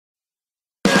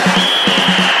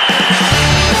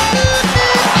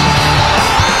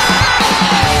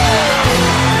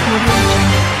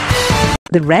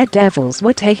The Red Devils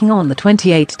were taking on the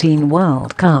 2018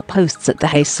 World Cup hosts at the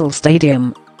HOWLER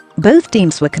Stadium. Both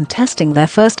teams were contesting their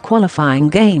first qualifying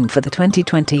game for the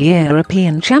 2020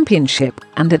 European Championship,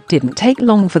 and it didn't take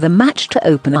long for the match to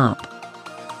open up.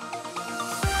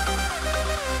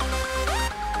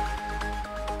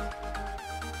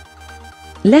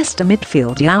 Leicester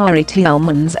midfield Youri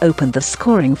Tielemans opened the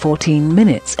scoring 14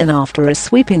 minutes in after a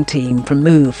sweeping team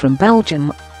move from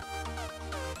Belgium.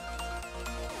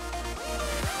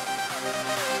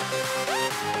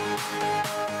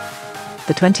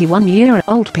 The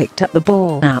 21-year-old picked up the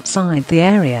ball outside the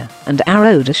area and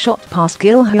arrowed a shot past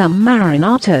Guilherme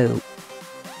Marinato.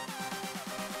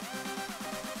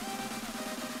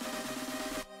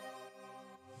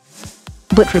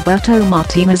 But Roberto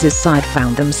Martinez's side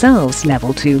found themselves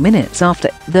level 2 minutes after,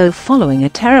 though following a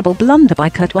terrible blunder by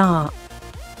Courtois.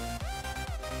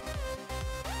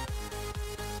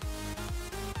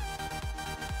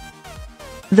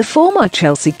 The former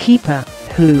Chelsea keeper,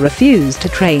 who refused to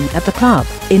train at the club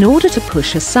in order to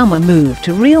push a summer move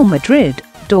to Real Madrid,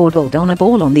 dawdled on a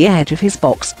ball on the edge of his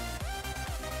box.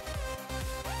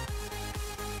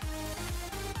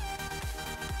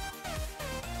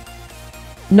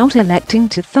 Not electing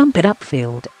to thump it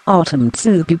upfield, Artem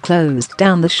Tsubu closed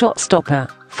down the shot stopper,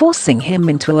 forcing him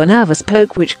into a nervous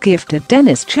poke which gifted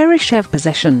Denis Cheryshev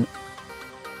possession.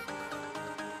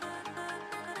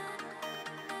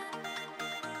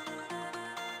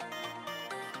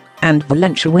 And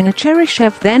Valencia winger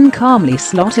Cheryshev then calmly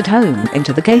slotted home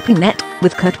into the gaping net,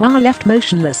 with Courtois left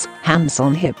motionless, hands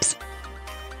on hips.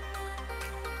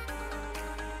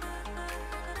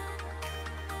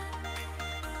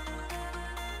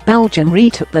 Belgium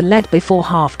retook the lead before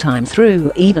half-time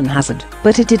through Eden Hazard,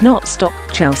 but it did not stop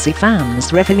Chelsea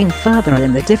fans reveling further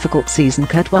in the difficult season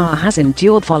Courtois has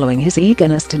endured following his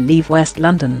eagerness to leave West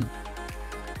London.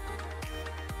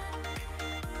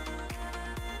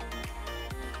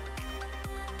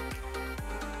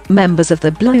 Members of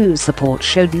the Blues support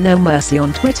showed no mercy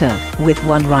on Twitter, with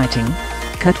one writing,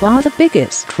 "Courtois the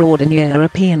biggest fraud in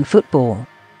European football."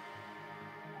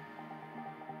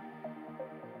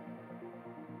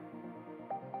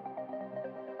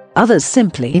 Others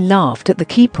simply laughed at the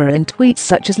keeper in tweets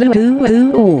such as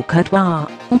 "Lou Courtois,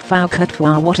 Foul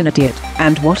Courtois, what an idiot,"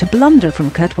 and "What a blunder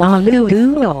from Courtois,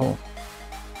 Lou."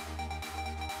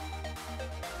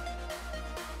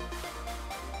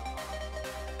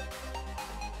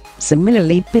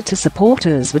 Similarly bitter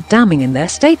supporters were damning in their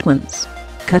statements.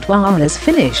 "Courtois is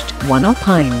finished," one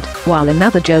opined, while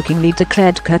another jokingly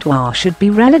declared Courtois should be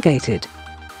relegated.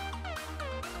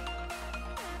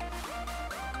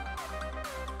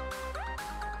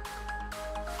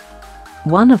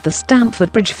 One of the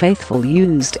Stamford Bridge faithful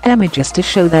used images to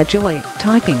show their joy,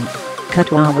 typing,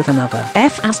 "Courtois" with another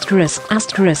F***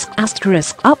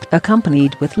 up,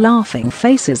 accompanied with laughing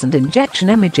faces and injection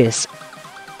images.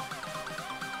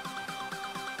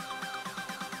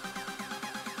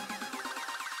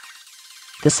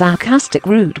 The sarcastic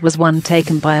route was one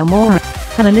taken by Amora,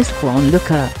 analyst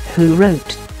onlooker, who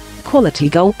wrote,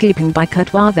 "Quality goalkeeping by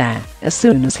Courtois there. As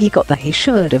soon as he got there he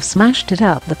should have smashed it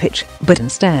up the pitch, but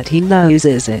instead he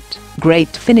loses it.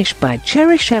 Great finish by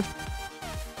Cheryshev."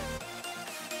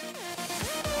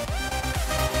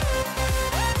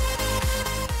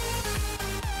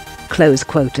 Close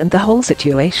quote. And the whole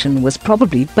situation was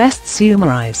probably best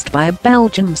summarized by a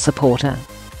Belgium supporter.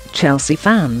 "Chelsea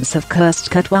fans have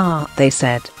cursed Courtois," they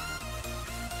said.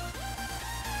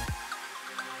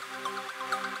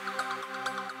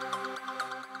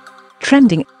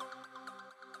 Trending